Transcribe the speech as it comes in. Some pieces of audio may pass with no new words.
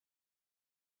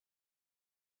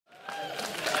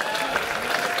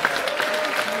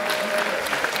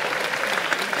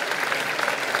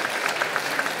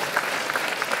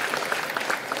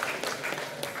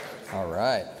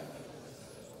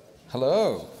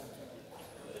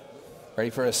Ready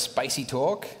for a spicy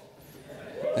talk?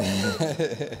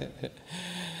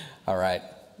 All right.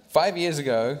 5 years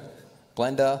ago,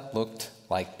 Blender looked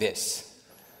like this.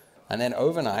 And then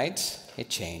overnight, it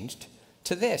changed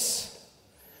to this.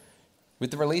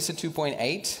 With the release of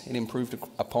 2.8, it improved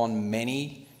upon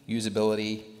many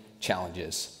usability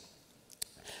challenges.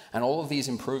 And all of these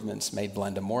improvements made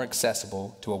Blender more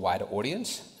accessible to a wider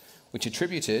audience, which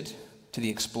attributed to the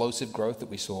explosive growth that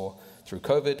we saw through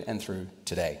COVID and through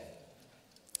today.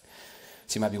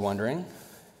 So you might be wondering,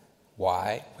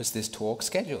 why was this talk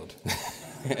scheduled?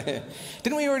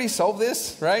 Didn't we already solve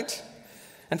this, right?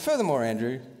 And furthermore,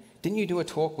 Andrew, didn't you do a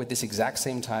talk with this exact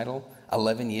same title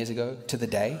 11 years ago to the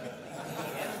day?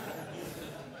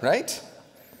 Right?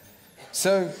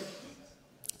 So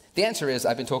the answer is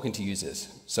I've been talking to users.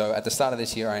 So at the start of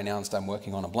this year, I announced I'm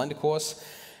working on a Blender course.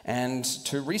 And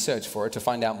to research for it, to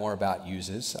find out more about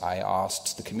users, I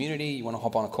asked the community, you want to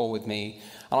hop on a call with me?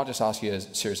 And I'll just ask you a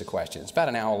series of questions, about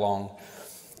an hour long.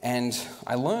 And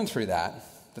I learned through that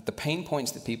the pain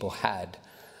points that people had,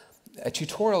 a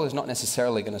tutorial is not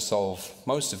necessarily going to solve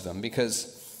most of them,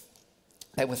 because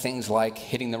there were things like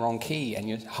hitting the wrong key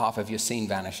and half of your scene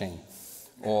vanishing,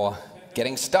 or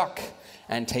getting stuck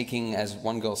and taking, as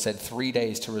one girl said, 3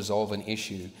 days to resolve an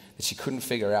issue that she couldn't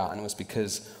figure out, and it was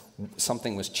because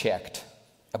something was checked,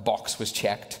 a box was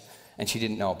checked, and she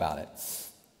didn't know about it.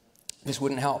 This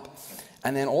wouldn't help.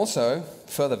 And then also,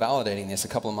 further validating this, a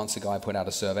couple of months ago I put out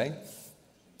a survey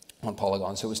on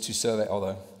Polygon, so it was to survey,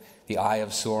 although the eye of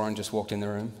Sauron just walked in the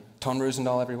room. Ton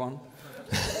Roosendahl, everyone.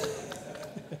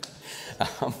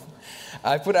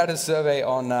 I put out a survey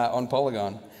on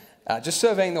Polygon, just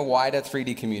surveying the wider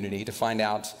 3D community to find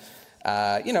out,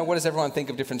 what does everyone think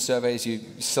of different surveys? You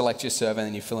select your survey and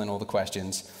then you fill in all the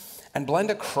questions. And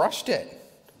Blender crushed it.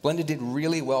 Blender did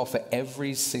really well for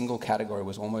every single category,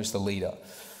 was almost the leader.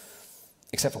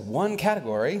 Except for one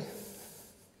category,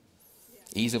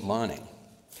 ease of learning.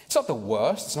 It's not the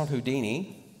worst, it's not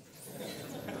Houdini,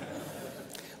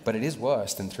 but it is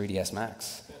worse than 3ds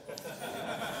Max.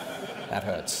 That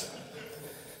hurts.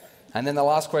 And then the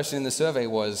last question in the survey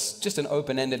was just an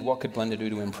open-ended, what could Blender do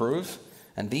to improve?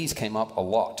 And these came up a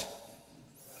lot.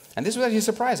 And this was actually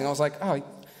surprising. I was like, oh,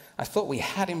 I thought we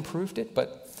had improved it,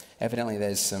 but evidently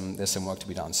there's some work to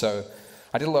be done. So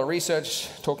I did a lot of research,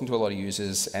 talking to a lot of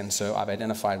users, and so I've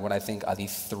identified what I think are the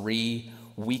 3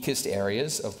 weakest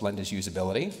areas of Blender's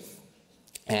usability.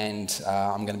 And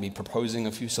I'm going to be proposing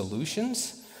a few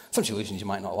solutions. Some solutions you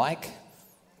might not like,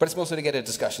 but it's mostly to get a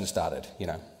discussion started,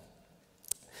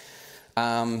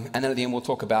 And then at the end, we'll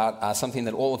talk about something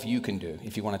that all of you can do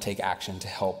if you want to take action to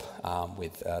help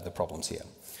with the problems here.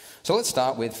 So let's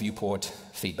start with viewport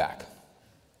feedback.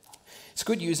 It's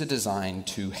good user design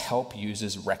to help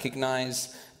users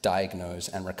recognize, diagnose,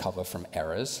 and recover from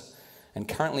errors. And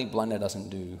currently, Blender doesn't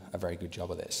do a very good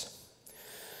job of this.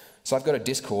 So I've got a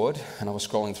Discord, and I was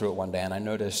scrolling through it one day, and I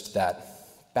noticed that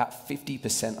about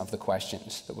 50% of the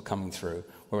questions that were coming through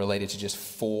were related to just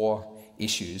 4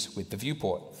 issues with the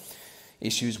viewport.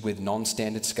 Issues with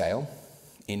non-standard scale,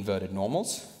 inverted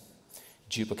normals,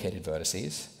 duplicated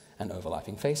vertices, and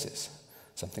overlapping faces.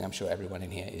 Something I'm sure everyone in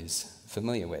here is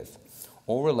familiar with.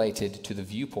 All related to the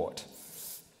viewport.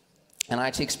 And I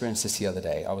actually experienced this the other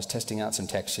day. I was testing out some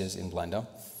textures in Blender.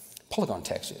 Polygon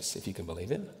textures, if you can believe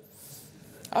it.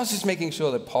 I was just making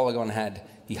sure that Polygon had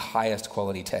the highest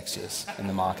quality textures in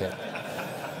the market.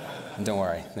 And don't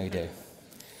worry, they do.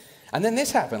 And then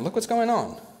this happened. Look what's going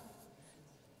on.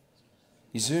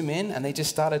 You zoom in, and they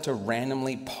just started to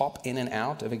randomly pop in and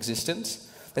out of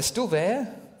existence. They're still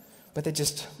there, but they're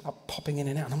just popping in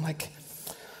and out. And I'm like,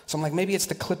 maybe it's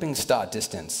the clipping start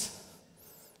distance.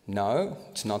 No,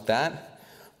 it's not that.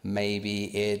 Maybe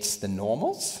it's the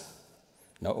normals.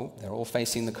 No, they're all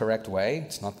facing the correct way.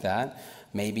 It's not that.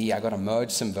 Maybe I got to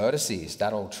merge some vertices,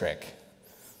 that old trick.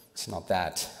 It's not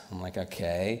that. I'm like,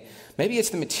 okay. Maybe it's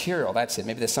the material, that's it.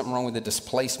 Maybe there's something wrong with the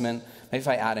displacement. Maybe if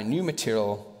I add a new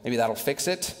material, maybe that'll fix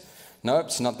it. Nope,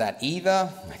 it's not that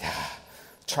either. I'm like,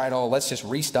 try it all. Let's just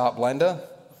restart Blender.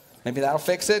 Maybe that'll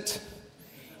fix it.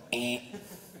 And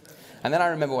then I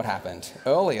remember what happened.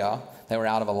 Earlier, they were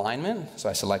out of alignment, so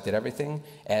I selected everything,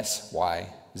 S,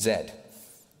 Y, Z.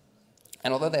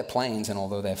 And although they're planes and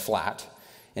although they're flat,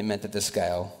 it meant that the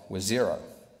scale was 0.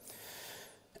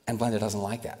 And Blender doesn't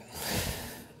like that.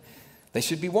 They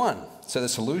should be 1. So the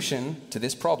solution to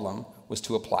this problem was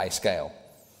to apply scale.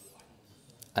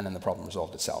 And then the problem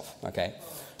resolved itself, okay?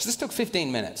 So this took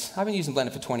 15 minutes. I've been using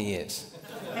Blender for 20 years,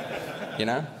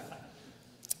 And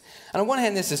on one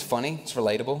hand, this is funny, it's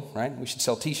relatable, right? We should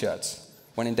sell t-shirts.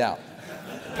 When in doubt,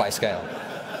 apply scale.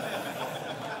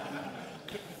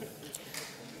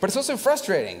 But it's also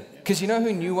frustrating, because you know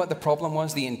who knew what the problem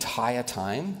was the entire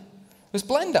time? It was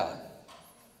Blender,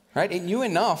 right? It knew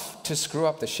enough to screw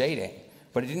up the shading,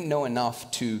 but it didn't know enough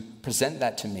to present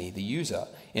that to me, the user,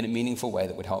 in a meaningful way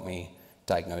that would help me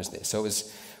diagnose this. So it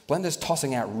was Blender's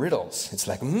tossing out riddles. It's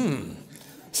like,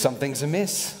 something's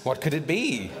amiss. What could it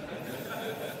be?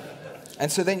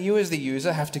 And so then you as the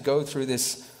user have to go through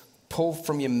this pull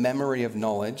from your memory of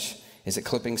knowledge. Is it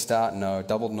clipping start? No.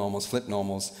 Doubled normals, flip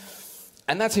normals.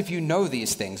 And that's if you know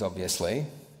these things, obviously.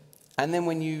 And then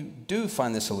when you do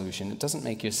find the solution, it doesn't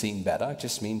make your scene better. It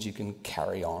just means you can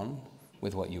carry on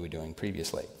with what you were doing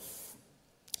previously.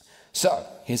 So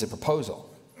here's a proposal.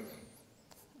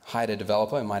 Hired a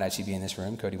developer, who might actually be in this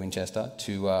room, Cody Winchester,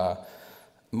 to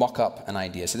mock up an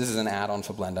idea. So this is an add-on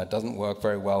for Blender. It doesn't work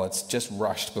very well. It's just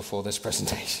rushed before this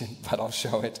presentation, but I'll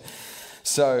show it.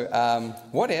 So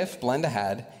what if Blender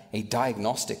had a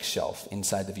diagnostic shelf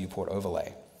inside the viewport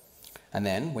overlay? And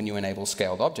then when you enable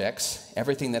scaled objects,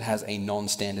 everything that has a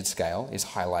non-standard scale is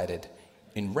highlighted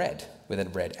in red with a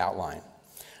red outline.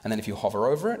 And then if you hover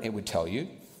over it, it would tell you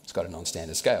it's got a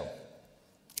non-standard scale.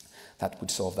 That would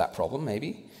solve that problem,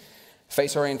 maybe.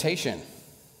 Face orientation.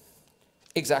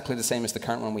 Exactly the same as the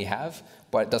current one we have,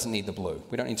 but it doesn't need the blue.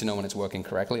 We don't need to know when it's working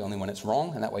correctly, only when it's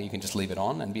wrong, and that way you can just leave it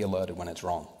on and be alerted when it's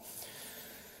wrong.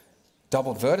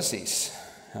 Doubled vertices.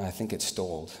 I think it's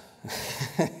stalled.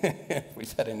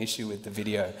 We've had an issue with the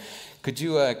video. Could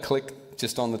you click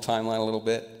just on the timeline a little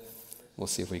bit? We'll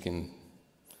see if we can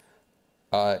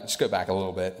just go back a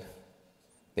little bit.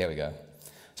 There we go.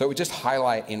 So we just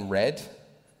highlight in red,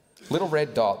 little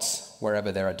red dots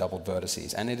wherever there are doubled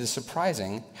vertices. And it is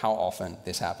surprising how often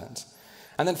this happens.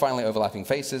 And then finally, overlapping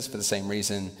faces for the same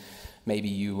reason. Maybe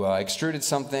you extruded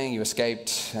something, you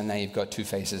escaped, and now you've got two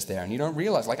faces there, and you don't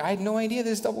realize, like, I had no idea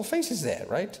there's double faces there,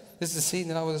 right? This is the scene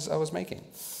that I was making.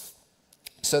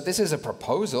 So this is a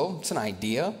proposal. It's an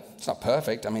idea. It's not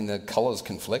perfect. I mean, the colors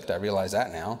conflict. I realize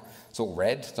that now. It's all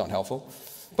red. It's not helpful.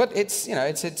 But it's, you know,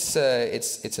 it's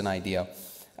an idea.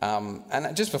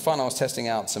 And just for fun, I was testing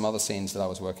out some other scenes that I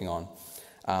was working on,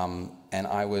 and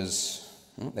I was,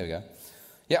 there we go.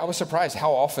 Yeah, I was surprised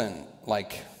how often,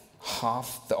 like,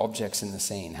 half the objects in the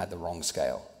scene had the wrong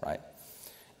scale, right?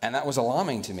 And that was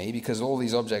alarming to me because all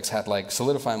these objects had like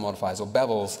solidifying modifiers or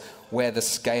bevels where the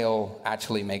scale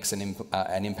actually makes an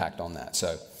impact on that. So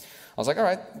I was like, all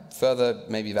right, further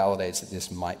maybe validates that this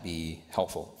might be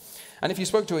helpful. And if you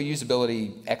spoke to a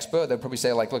usability expert, they'd probably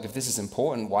say like, look, if this is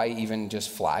important, why even just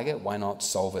flag it? Why not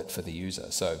solve it for the user?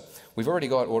 So we've already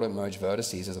got auto merge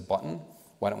vertices as a button.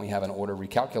 Why don't we have an auto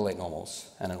recalculate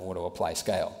normals and an auto apply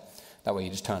scale? That way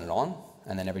you just turn it on,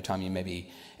 and then every time you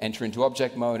maybe enter into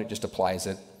object mode, it just applies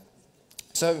it.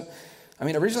 So, I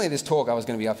mean, originally this talk, I was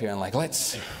going to be up here and like,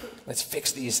 let's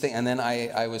fix these things. And then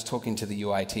I was talking to the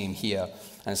UI team here,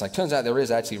 and it's like, turns out there is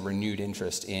actually renewed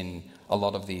interest in a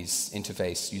lot of these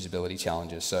interface usability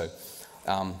challenges. So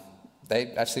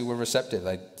they actually were receptive.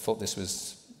 They thought this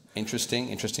was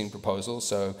interesting proposal.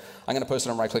 So I'm going to post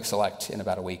it on right-click select in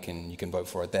about a week, and you can vote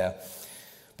for it there.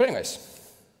 But anyways,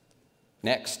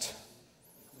 next.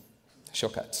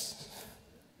 Shortcuts.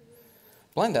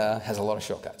 Blender has a lot of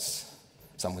shortcuts.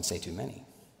 Some would say too many.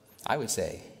 I would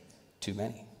say too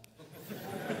many.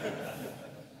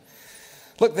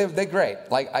 Look, they're great.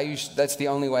 Like that's the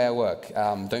only way I work.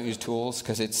 Don't use tools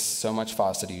because it's so much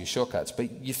faster to use shortcuts. But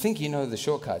you think you know the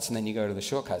shortcuts, and then you go to the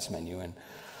shortcuts menu, and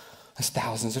there's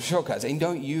thousands of shortcuts, and you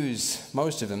don't use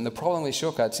most of them. The problem with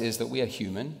shortcuts is that we are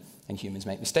human, and humans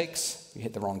make mistakes. You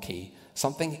hit the wrong key.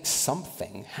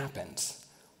 Something happens.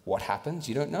 What happens?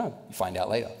 You don't know. You find out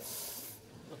later.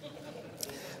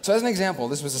 So as an example,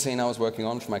 this was a scene I was working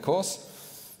on for my course.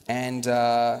 And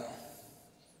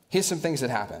here's some things that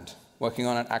happened. Working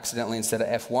on it accidentally, instead of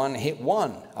F1, hit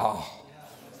 1. Oh.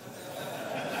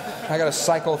 I got to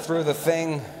cycle through the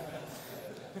thing.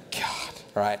 God.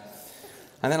 Right.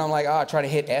 And then I'm like, I try to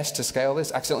hit S to scale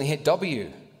this. Accidentally hit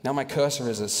W. Now my cursor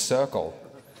is a circle.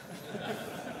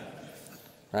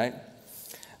 Right?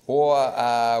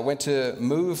 Or went to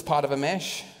move part of a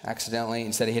mesh, accidentally,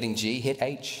 instead of hitting G, hit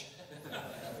H.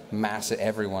 Massive,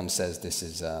 everyone says this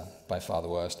is by far the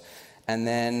worst. And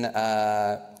then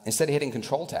instead of hitting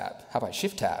Control Tab, how about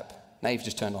Shift Tab? Now you've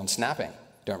just turned on snapping.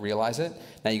 Don't realize it.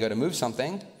 Now you go to move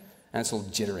something, and it's all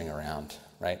jittering around,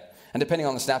 right? And depending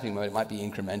on the snapping mode, it might be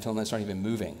incremental, and it's not even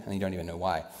moving, and you don't even know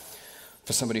why.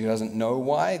 For somebody who doesn't know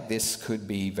why, this could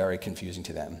be very confusing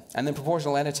to them. And then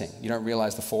proportional editing. You don't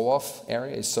realize the fall-off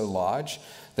area is so large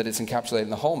that it's encapsulated in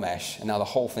the whole mesh, and now the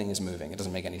whole thing is moving. It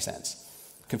doesn't make any sense.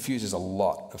 Confuses a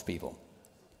lot of people.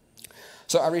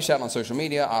 So I reached out on social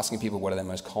media asking people what are their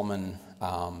most common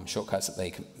shortcuts that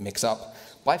they mix up.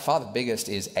 by far the biggest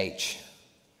is H,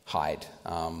 hide.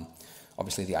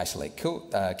 Obviously the isolate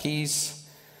keys.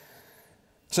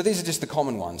 So these are just the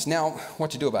common ones. Now,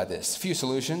 what to do about this? Few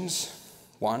solutions.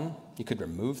 One, you could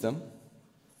remove them.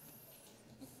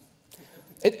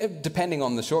 Depending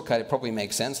on the shortcut, it probably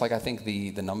makes sense. Like I think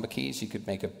the number keys, you could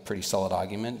make a pretty solid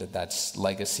argument that that's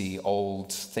legacy,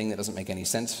 old thing that doesn't make any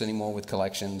sense anymore with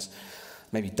collections.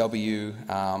 Maybe W.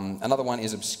 Another one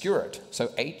is obscure it.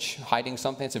 So H, hiding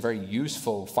something, it's a very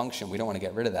useful function. We don't want to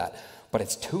get rid of that. But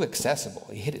it's too accessible.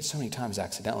 You hit it so many times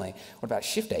accidentally. What about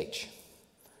Shift H?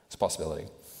 It's a possibility.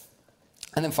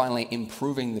 And then finally,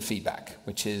 improving the feedback,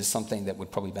 which is something that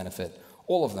would probably benefit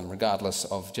all of them, regardless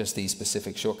of just these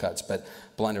specific shortcuts, but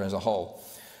Blender as a whole.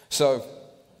 So,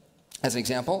 as an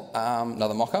example,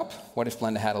 another mock-up. What if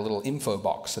Blender had a little info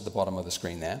box at the bottom of the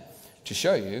screen there to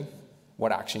show you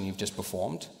what action you've just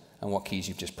performed and what keys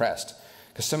you've just pressed?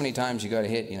 Because so many times you go to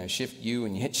hit, Shift U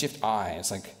and you hit Shift I.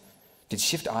 It's like, did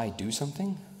Shift I do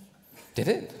something? Did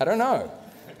it? I don't know.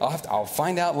 I'll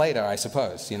find out later, I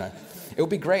suppose. It would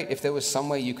be great if there was some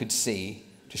way you could see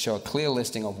to show a clear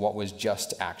listing of what was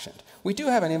just actioned. We do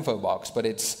have an info box, but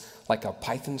it's like a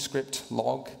Python script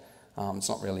log. It's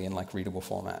not really in readable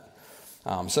format.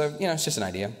 So it's just an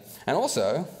idea. And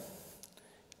also,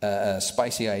 a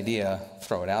spicy idea,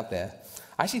 throw it out there.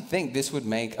 I actually think this would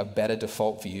make a better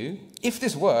default view, if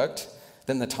this worked,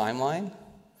 than the timeline.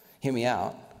 Hear me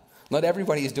out. Not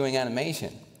everybody is doing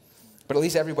animation, but at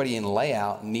least everybody in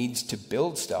layout needs to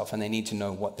build stuff and they need to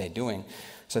know what they're doing.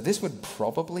 So this would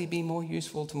probably be more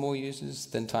useful to more users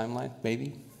than timeline,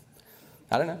 maybe.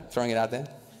 I don't know, throwing it out there.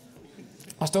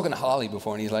 I was talking to Harley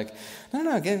before and he's like,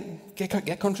 no,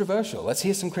 get controversial. Let's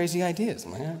hear some crazy ideas.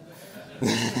 I'm like,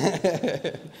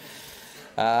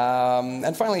 yeah.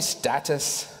 And finally,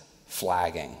 status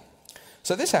flagging.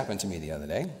 So this happened to me the other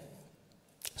day.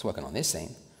 I was working on this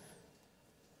thing.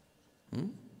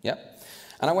 Yep.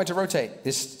 And I went to rotate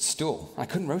this stool. I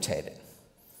couldn't rotate it.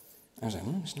 I was like,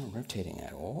 it's not rotating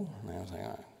at all. And I was like,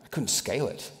 I couldn't scale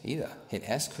it either. Hit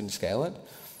S, couldn't scale it.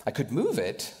 I could move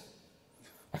it.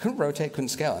 I couldn't rotate, couldn't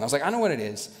scale it. And I was like, I know what it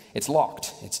is. It's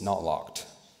locked. It's not locked.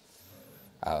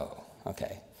 Oh,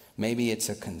 okay. Maybe it's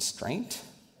a constraint.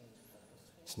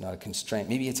 It's not a constraint.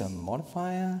 Maybe it's a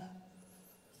modifier.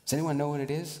 Does anyone know what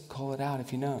it is? Call it out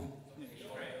if you know.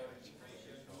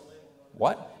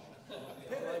 What?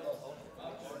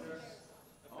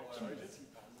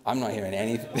 I'm not hearing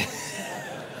anything.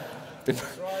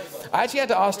 I actually had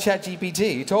to ask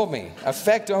ChatGPT. He told me,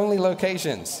 affect-only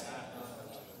locations.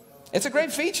 It's a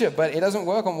great feature, but it doesn't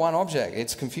work on one object.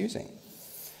 It's confusing.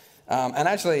 And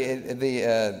actually,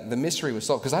 the mystery was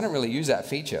solved, because I don't really use that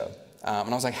feature. And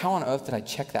I was like, how on earth did I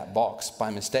check that box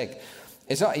by mistake?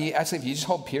 It's not, actually, if you just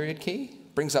hold period key,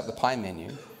 it brings up the pie menu.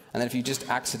 And then if you just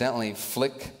accidentally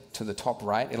flick to the top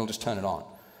right, it'll just turn it on.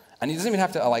 And it doesn't even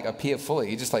have to appear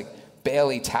fully. You just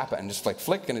barely tap it and just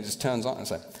flick and it just turns on. And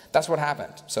so that's what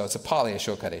happened. So it's partly a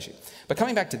shortcut issue. But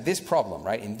coming back to this problem,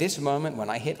 right? In this moment when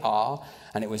I hit R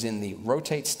and it was in the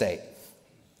rotate state,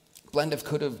 Blender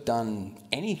could have done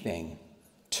anything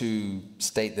to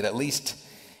state that at least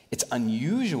it's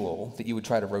unusual that you would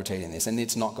try to rotate in this and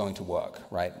it's not going to work,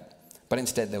 right? But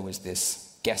instead there was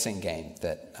this guessing game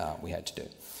that we had to do.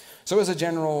 So as a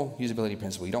general usability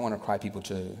principle, you don't want to require people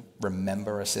to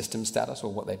remember a system status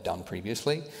or what they've done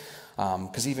previously.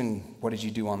 Because even what did you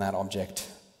do on that object,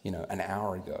 an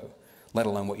hour ago, let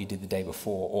alone what you did the day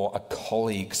before, or a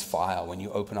colleague's file when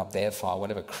you open up their file,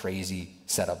 whatever crazy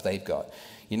setup they've got,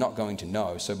 you're not going to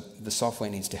know. So the software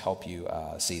needs to help you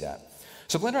see that.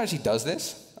 So Blender actually does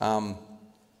this.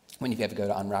 When you ever go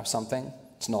to unwrap something,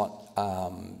 it's not,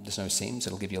 there's no seams,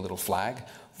 it'll give you a little flag.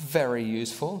 Very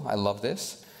useful, I love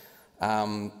this.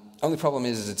 Only problem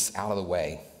is it's out of the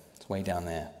way. It's way down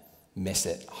there. Miss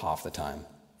it half the time.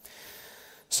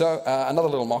 So another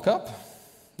little mock-up.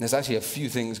 There's actually a few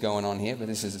things going on here, but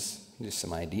this is just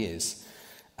some ideas.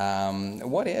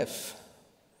 What if,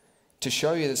 to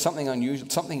show you that something unusual,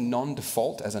 something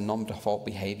non-default as a non-default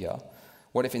behavior,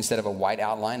 what if instead of a white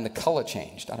outline, the color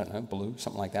changed? I don't know, blue,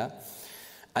 something like that.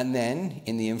 And then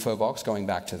in the info box, going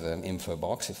back to the info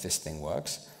box, if this thing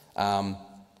works,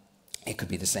 it could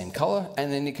be the same color,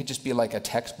 and then it could just be like a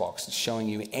text box showing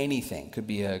you anything. Could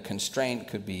be a constraint,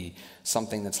 could be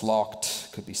something that's locked,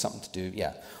 could be something to do,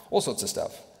 yeah, all sorts of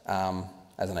stuff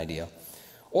as an idea.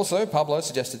 Also, Pablo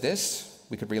suggested this.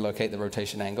 We could relocate the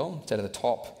rotation angle. Instead of the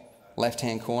top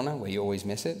left-hand corner, where you always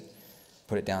miss it,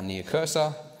 put it down near your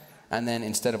cursor, and then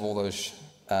instead of all those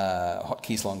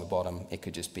hotkeys along the bottom, it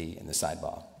could just be in the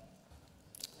sidebar.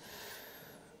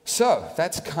 So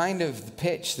that's kind of the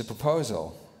pitch, the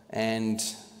proposal. And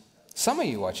some of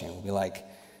you watching will be like,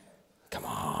 Come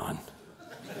on.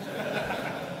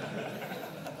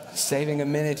 Saving a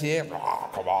minute here. Oh,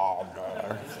 come on.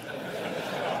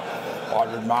 What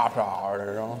does matter,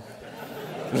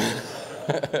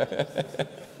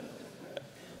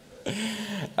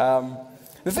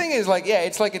 The thing is, like, yeah,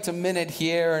 it's a minute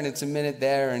here and it's a minute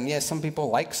there, and yeah, some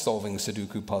people like solving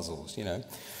Sudoku puzzles,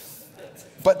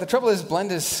 But the trouble is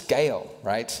Blender's scale,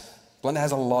 right? Blender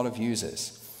has a lot of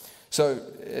users. So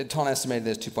Ton estimated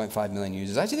there's 2.5 million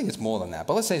users. I actually think it's more than that,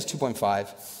 but let's say it's 2.5.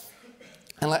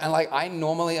 And I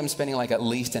normally am spending like at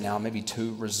least an hour, maybe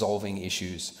two, resolving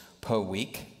issues per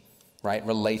week, right?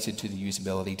 Related to the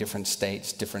usability, different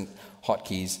states, different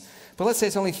hotkeys. But let's say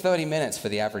it's only 30 minutes for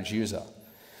the average user.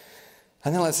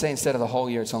 And then let's say instead of the whole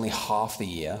year, it's only half the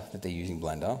year that they're using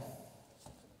Blender.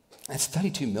 That's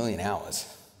 32 million hours,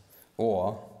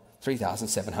 or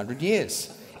 3,700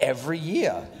 years every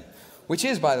year, which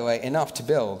is, by the way, enough to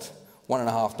build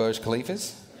 1.5 Burj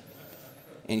Khalifas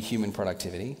in human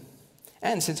productivity.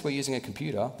 And since we're using a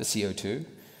computer, the CO2,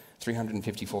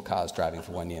 354 cars driving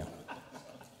for 1 year.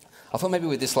 I thought maybe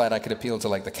with this slide I could appeal to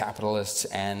like the capitalists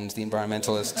and the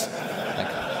environmentalists.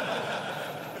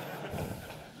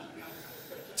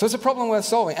 So it's a problem worth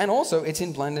solving, and also it's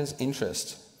in Blender's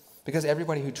interest, because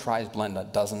everybody who tries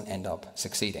Blender doesn't end up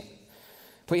succeeding.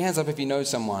 Put your hands up if you know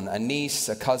someone, a niece,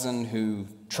 a cousin who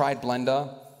tried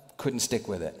Blender, couldn't stick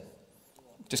with it.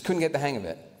 Just couldn't get the hang of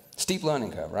it. Steep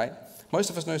learning curve, right? Most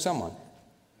of us know someone.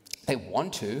 They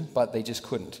want to, but they just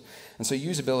couldn't. And so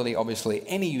usability, obviously,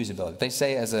 any usability. They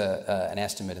say as an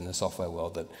estimate in the software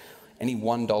world that any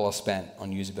 $1 spent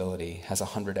on usability has a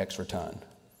 100x return.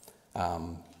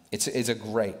 It's a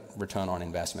great return on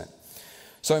investment.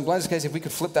 So in Blender's case, if we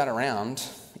could flip that around,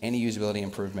 any usability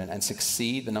improvement, and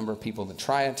succeed the number of people that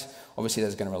try it, obviously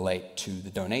that's going to relate to the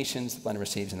donations that Blender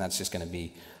receives, and that's just going to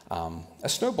be a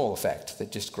snowball effect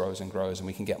that just grows and grows, and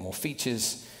we can get more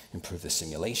features, improve the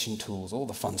simulation tools, all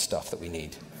the fun stuff that we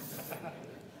need.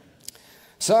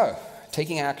 So,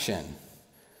 taking action.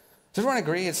 Does everyone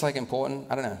agree it's like important?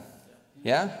 I don't know.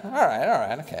 Yeah? All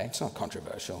right, okay. It's not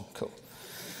controversial. Cool.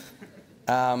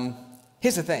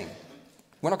 Here's the thing.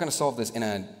 We're not going to solve this in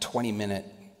a 20-minute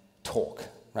talk,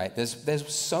 right?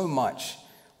 There's so much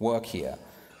work here.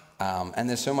 And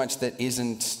there's so much that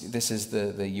isn't, this is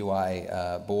the UI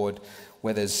board,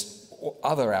 where there's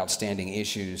other outstanding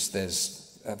issues.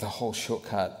 There's the whole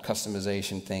shortcut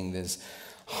customization thing. There's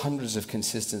hundreds of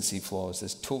consistency flaws.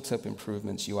 There's tooltip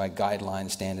improvements, UI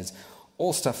guidelines, standards,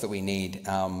 all stuff that we need.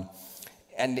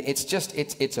 And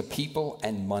it's a people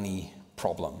and money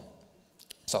problem.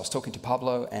 So I was talking to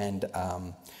Pablo and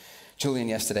Julian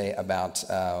yesterday about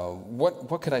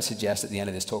what could I suggest at the end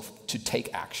of this talk to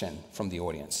take action from the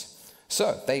audience.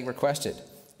 So they requested,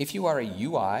 if you are a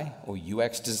UI or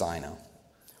UX designer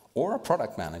or a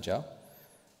product manager,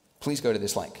 please go to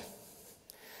this link.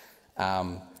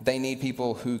 They need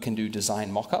people who can do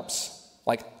design mock-ups.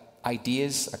 Like,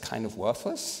 ideas are kind of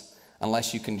worthless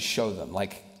unless you can show them.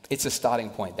 Like, it's a starting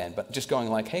point then, but just going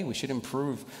like, hey, we should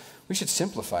improve, we should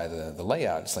simplify the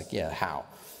layout. It's like, yeah, how?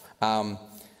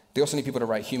 They also need people to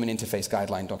write human interface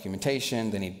guideline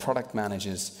documentation. They need product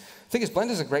managers. The thing is,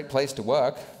 Blender's a great place to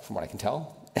work, from what I can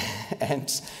tell. And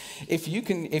if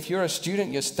you're a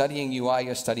student, you're studying UI,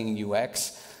 you're studying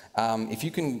UX, if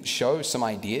you can show some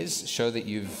ideas, show that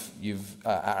you're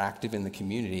active in the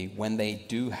community, when they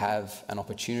do have an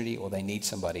opportunity or they need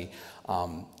somebody,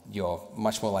 you're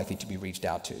much more likely to be reached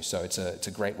out to. So it's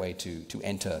a great way to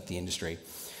enter the industry.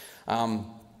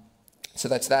 So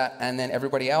that's that. And then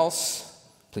everybody else,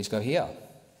 please go here.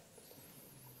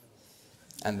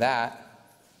 And that,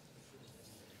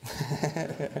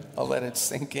 I'll let it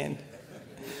sink in.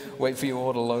 Wait for you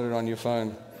all to load it on your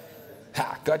phone.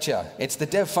 Ha, gotcha. It's the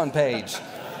Dev Fund page.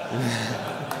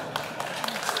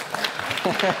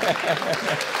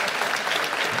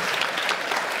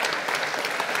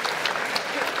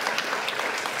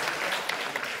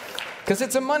 Because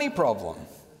it's a money problem.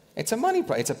 It's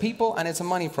a people and it's a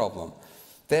money problem.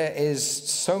 There is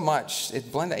so much.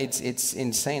 It's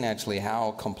insane, actually,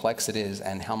 how complex it is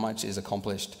and how much is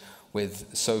accomplished with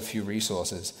so few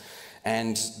resources.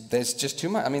 And there's just too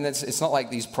much. I mean, it's not like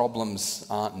these problems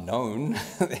aren't known.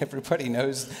 Everybody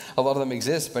knows a lot of them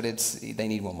exist, but they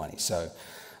need more money. So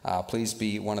please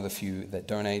be one of the few that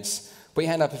donates. Put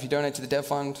your hand up if you donate to the Dev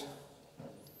Fund.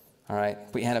 All right.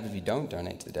 Put your hand up if you don't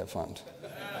donate to the Dev Fund.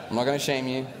 I'm not going to shame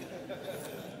you.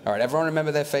 All right. Everyone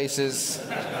remember their faces.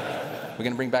 We're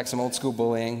going to bring back some old school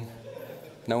bullying.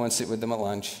 No one sit with them at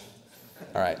lunch.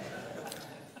 All right.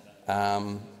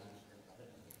 And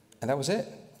that was it.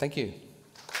 Thank you.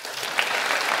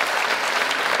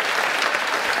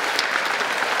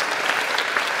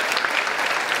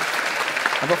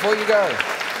 And before you go,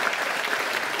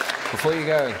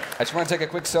 I just want to take a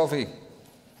quick selfie.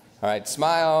 All right,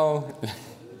 smile.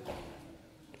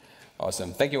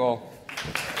 Awesome. Thank you all.